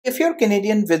If your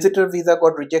Canadian visitor visa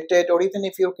got rejected, or even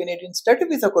if your Canadian study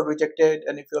visa got rejected,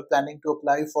 and if you're planning to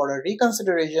apply for a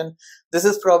reconsideration, this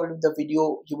is probably the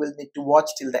video you will need to watch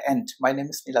till the end. My name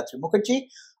is Niladri Mukherjee.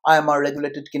 I am a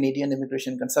regulated Canadian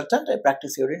immigration consultant. I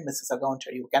practice here in Mississauga,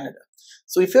 Ontario, Canada.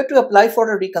 So if you're to apply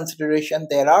for a reconsideration,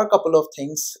 there are a couple of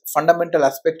things, fundamental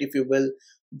aspect, if you will,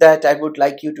 that I would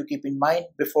like you to keep in mind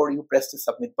before you press the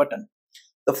submit button.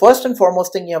 The first and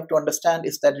foremost thing you have to understand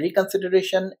is that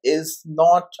reconsideration is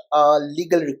not a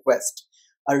legal request.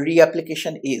 A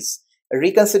reapplication is. A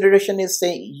reconsideration is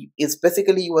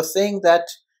basically you are saying that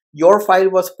your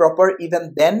file was proper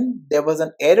even then there was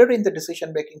an error in the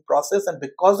decision making process, and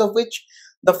because of which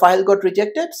the file got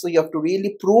rejected. So you have to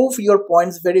really prove your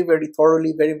points very, very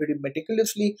thoroughly, very, very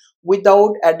meticulously,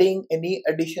 without adding any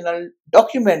additional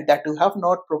document that you have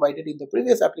not provided in the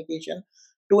previous application,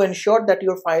 to ensure that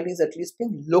your file is at least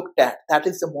being looked at. That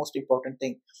is the most important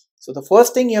thing. So the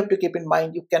first thing you have to keep in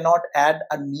mind, you cannot add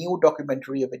a new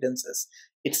documentary evidences.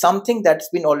 It's something that's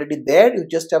been already there. You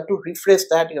just have to refresh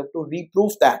that. You have to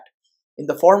reproof that in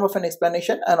the form of an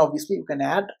explanation, and obviously you can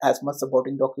add as much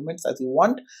supporting documents as you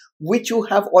want, which you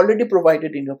have already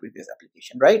provided in your previous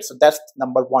application, right? So that's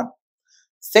number one.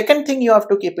 Second thing you have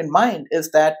to keep in mind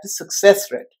is that the success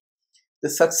rate. The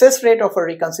success rate of a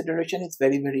reconsideration is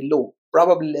very, very low,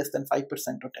 probably less than 5%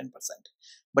 or 10%.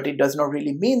 But it does not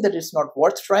really mean that it's not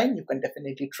worth trying. You can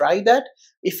definitely try that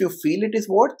if you feel it is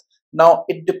worth. Now,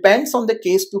 it depends on the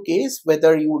case to case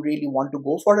whether you really want to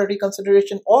go for a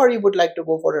reconsideration or you would like to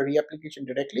go for a reapplication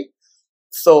directly.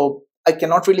 So I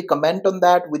cannot really comment on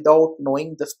that without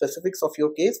knowing the specifics of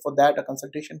your case. For that, a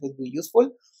consultation will be useful.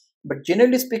 But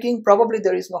generally speaking, probably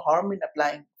there is no harm in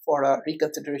applying for a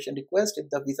reconsideration request if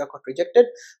the visa got rejected,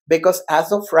 because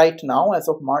as of right now, as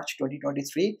of March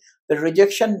 2023, the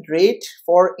rejection rate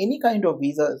for any kind of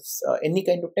visas, any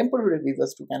kind of temporary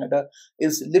visas to Canada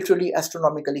is literally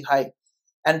astronomically high.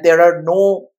 And there are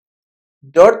no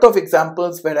dearth of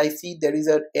examples where I see there is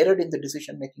an error in the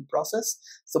decision making process.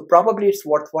 So probably it's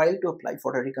worthwhile to apply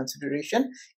for a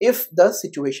reconsideration if the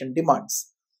situation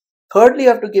demands. Thirdly, you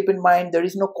have to keep in mind there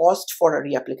is no cost for a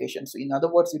reapplication. So in other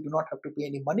words, you do not have to pay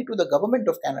any money to the government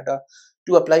of Canada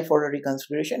to apply for a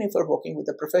reconsideration. If you're working with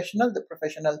a professional, the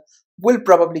professional will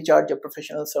probably charge a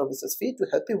professional services fee to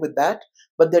help you with that,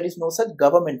 but there is no such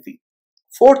government fee.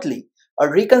 Fourthly, a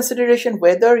reconsideration,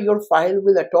 whether your file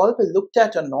will at all be looked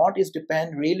at or not,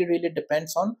 really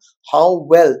depends on how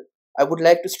well, I would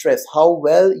like to stress, how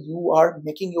well you are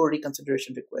making your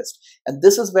reconsideration request. And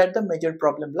this is where the major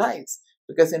problem lies.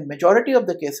 Because in majority of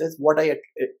the cases,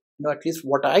 at least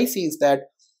what I see is that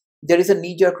there is a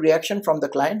knee-jerk reaction from the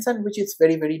clients, and which is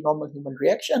very, very normal human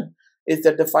reaction, is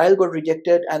that the file got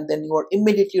rejected and then you are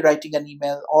immediately writing an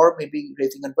email or maybe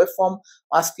raising a web form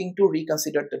asking to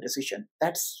reconsider the decision.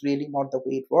 That's really not the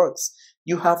way it works.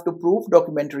 You have to prove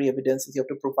documentary evidences. You have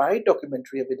to provide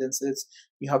documentary evidences.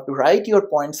 You have to write your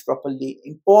points properly.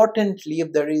 Importantly,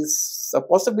 if there is a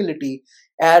possibility,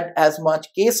 add as much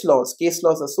case laws. Case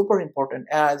laws are super important.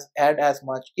 Add as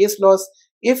much case laws,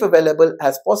 if available,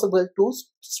 as possible to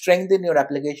strengthen your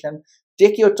application.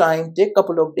 Take your time, take a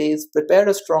couple of days, prepare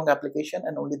a strong application,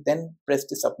 and only then press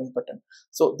the submit button.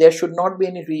 So there should not be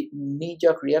any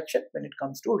knee-jerk reaction when it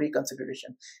comes to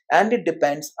reconsideration. And it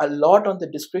depends a lot on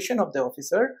the discretion of the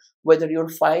officer, whether your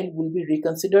file will be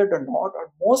reconsidered or not,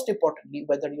 or most importantly,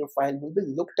 whether your file will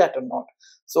be looked at or not.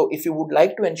 So if you would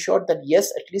like to ensure that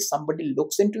yes, at least somebody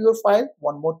looks into your file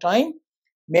one more time,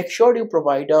 make sure you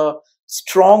provide a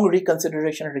strong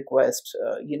reconsideration request.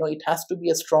 It has to be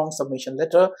a strong submission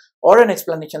letter or an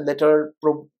explanation letter,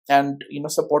 and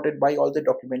supported by all the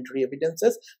documentary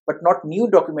evidences, but not new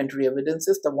documentary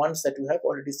evidences, the ones that you have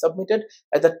already submitted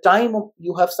at the time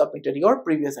you have submitted your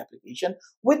previous application,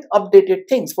 with updated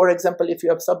things. For example, if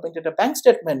you have submitted a bank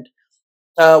statement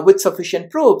with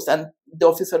sufficient proofs and the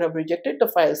officer have rejected the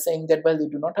file saying that, well, you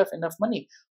do not have enough money,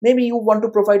 maybe you want to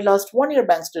provide last 1 year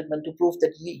bank statement to prove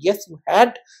that yes, you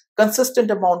had consistent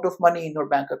amount of money in your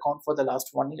bank account for the last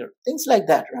 1 year. Things like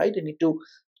that, right? I need to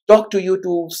talk to you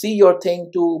to see your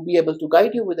thing, to be able to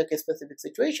guide you with a case specific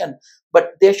situation,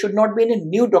 but there should not be any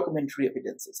new documentary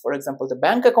evidences. For example, the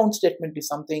bank account statement is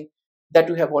something that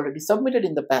you have already submitted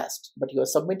in the past, but you are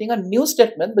submitting a new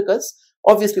statement because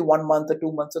obviously 1 month or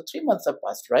 2 months or 3 months have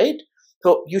passed, right?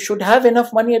 So you should have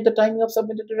enough money at the time you have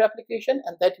submitted your application,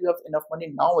 and that you have enough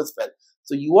money now as well.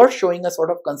 So you are showing a sort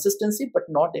of consistency, but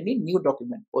not any new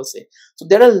document per se. So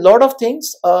there are a lot of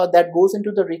things that goes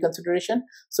into the reconsideration.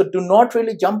 So do not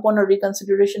really jump on a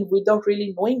reconsideration without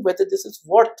really knowing whether this is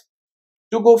worth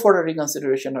to go for a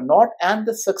reconsideration or not. And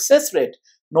the success rate,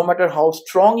 no matter how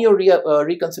strong your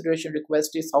reconsideration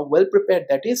request is, how well prepared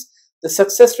that is, the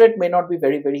success rate may not be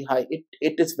very, very high.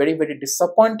 It is very, very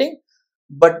disappointing,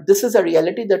 but this is a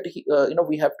reality that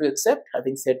we have to accept.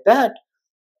 Having said that,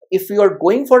 if you are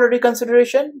going for a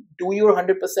reconsideration, do your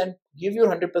 100%, give your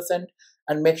 100%,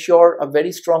 and make sure a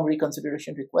very strong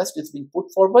reconsideration request is being put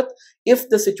forward if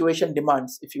the situation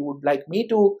demands. If you would like me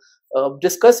to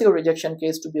discuss your rejection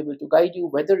case to be able to guide you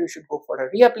whether you should go for a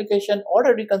reapplication or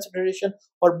a reconsideration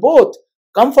or both,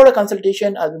 come for a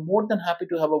consultation. I'll be more than happy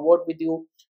to have a word with you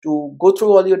to go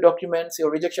through all your documents, your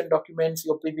rejection documents,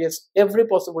 your previous, every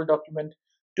possible document,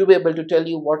 to be able to tell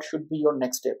you what should be your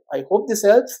next step. I hope this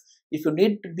helps. If you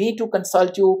need me to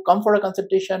consult you, come for a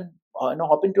consultation,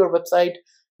 hop into our website,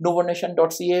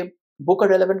 novonation.ca, book a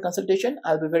relevant consultation.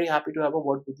 I'll be very happy to have a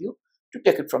word with you to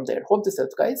take it from there. Hope this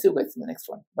helps, guys. See you guys in the next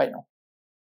one. Bye now.